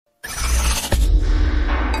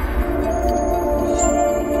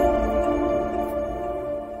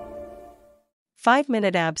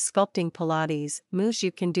5-minute abs sculpting Pilates moves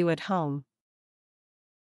you can do at home.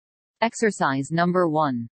 Exercise number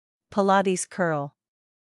 1. Pilates curl.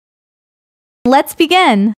 Let's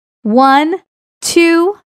begin. 1,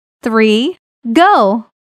 2, 3, go.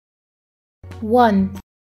 1,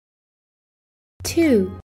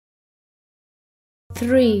 2,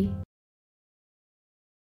 3,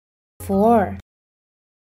 4,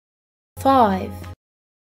 5,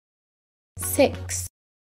 6,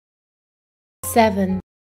 7,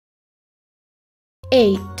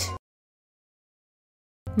 8,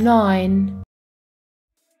 9,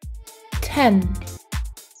 10,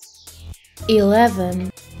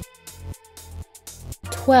 11,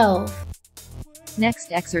 12.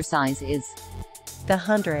 Next exercise is The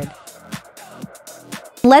 100.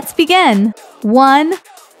 Let's begin. 1,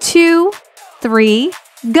 2, 3,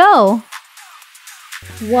 go.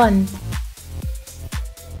 1,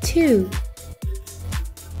 2,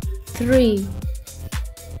 3,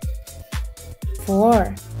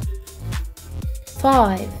 4,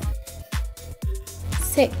 5,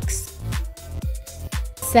 6,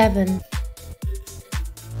 7,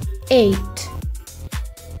 8,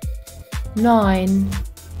 9,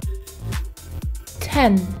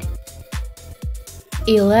 10,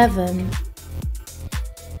 11,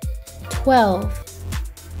 12.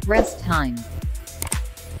 rest time.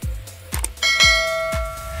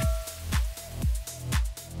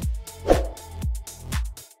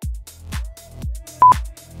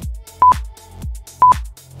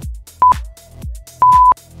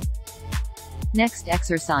 Next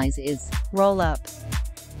exercise is Roll up.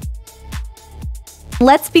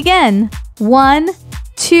 Let's begin. 1,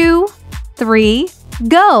 2, 3,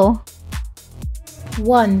 go.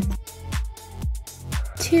 1,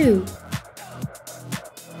 2,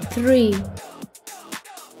 3,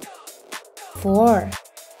 4,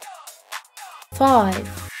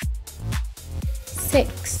 5,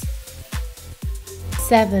 6,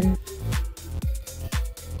 7,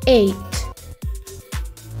 8,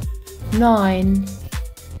 9,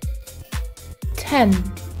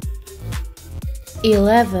 10,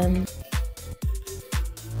 11,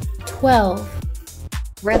 12.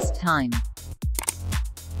 rest time.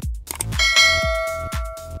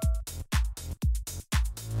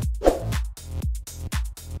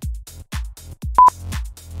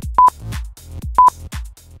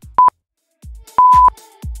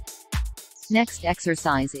 Next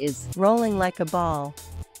exercise is Rolling like a ball.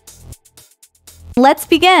 Let's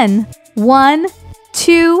begin. 1,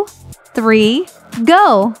 2, 3,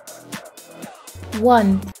 go.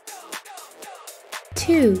 1,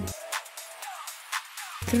 2,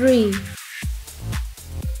 3,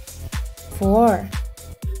 4,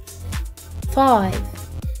 5,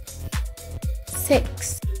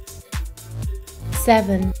 6,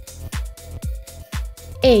 7,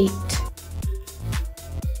 8,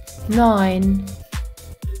 9,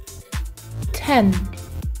 10,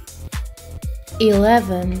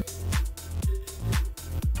 11,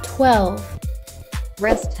 12.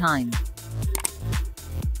 rest time.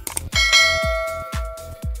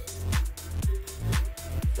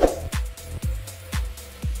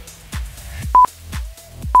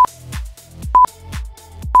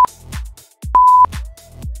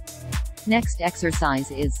 Next exercise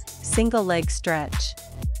is Single leg stretch.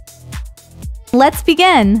 Let's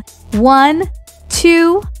begin. 1,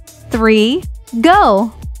 2, 3,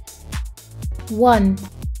 go. 1,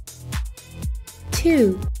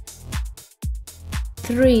 2,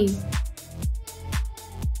 3,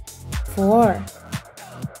 4,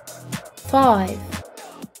 5,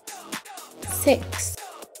 6,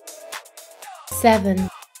 7,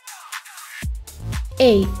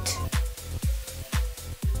 8,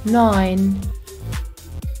 9,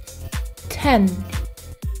 10,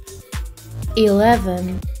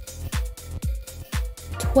 11,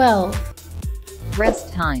 12.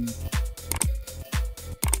 rest time.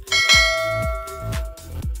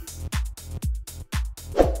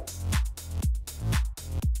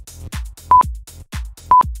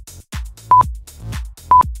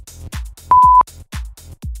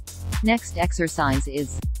 Next exercise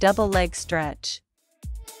is Double leg stretch.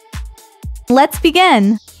 Let's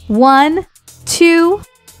begin. 1, 2,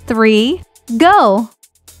 3, go.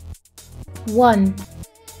 1,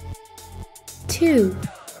 2,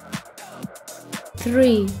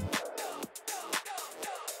 3,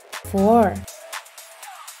 4,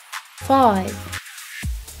 5,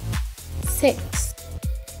 6,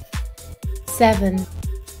 7,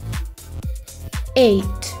 8,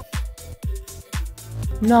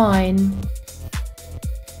 9,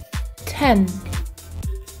 10,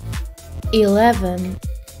 11,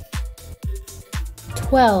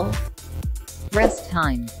 12. rest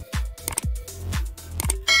time.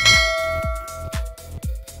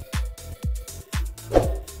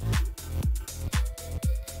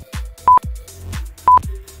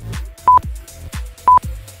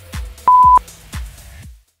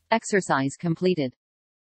 Exercise completed.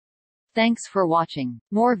 Thanks for watching.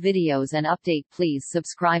 More videos and update, please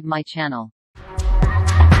subscribe my channel.